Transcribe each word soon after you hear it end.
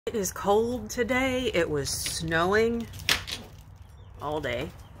It is cold today. It was snowing all day.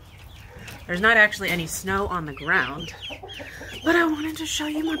 There's not actually any snow on the ground, but I wanted to show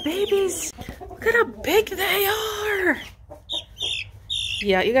you my babies. Look at how big they are.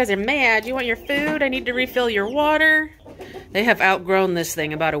 Yeah, you guys are mad. You want your food? I need to refill your water. They have outgrown this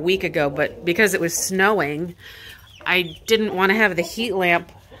thing about a week ago, but because it was snowing, I didn't want to have the heat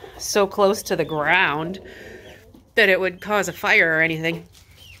lamp so close to the ground that it would cause a fire or anything.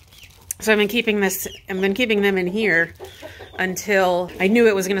 So I've been keeping them in here until I knew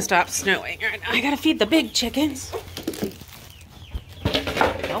it was going to stop snowing. All right, I gotta feed the big chickens.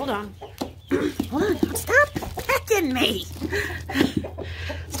 Hold on. Hold on. Stop pecking me.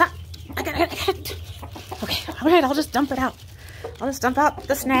 Stop. I gotta. Okay, all right, I'll just dump it out. I'll just dump out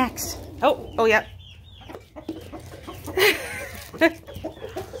the snacks. Oh, yeah.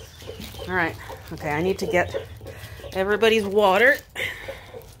 All right. Okay, I need to get everybody's water.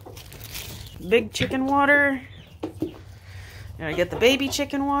 Big chicken water. Gotta get the baby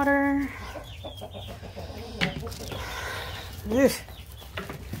chicken water. Ugh.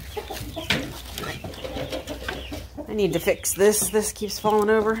 I need to fix this. This keeps falling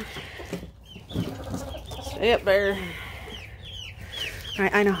over. Stay up there. All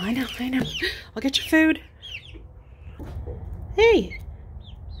right, I know. I'll get your food. Hey.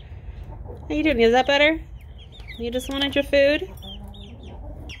 How you doing? Is that better? You just wanted your food?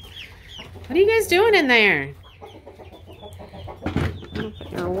 What are you guys doing in there? I'll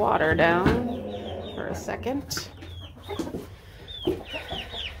put your water down for a second.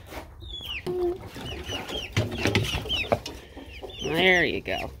 There you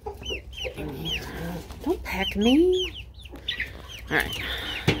go. Don't peck me. All right.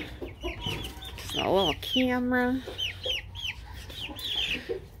 Just a little camera.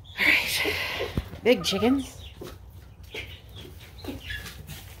 All right. Big chickens.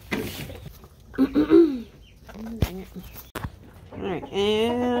 Alright,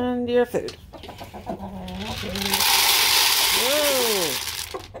 and your food. Whoa!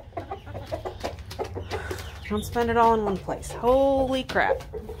 Don't spend it all in one place. Holy crap.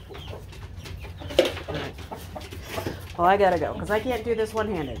 Alright. Well, I gotta go, because I can't do this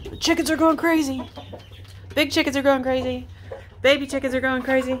one-handed. The chickens are going crazy. Big chickens are going crazy. Baby chickens are going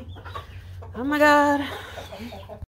crazy. Oh my god.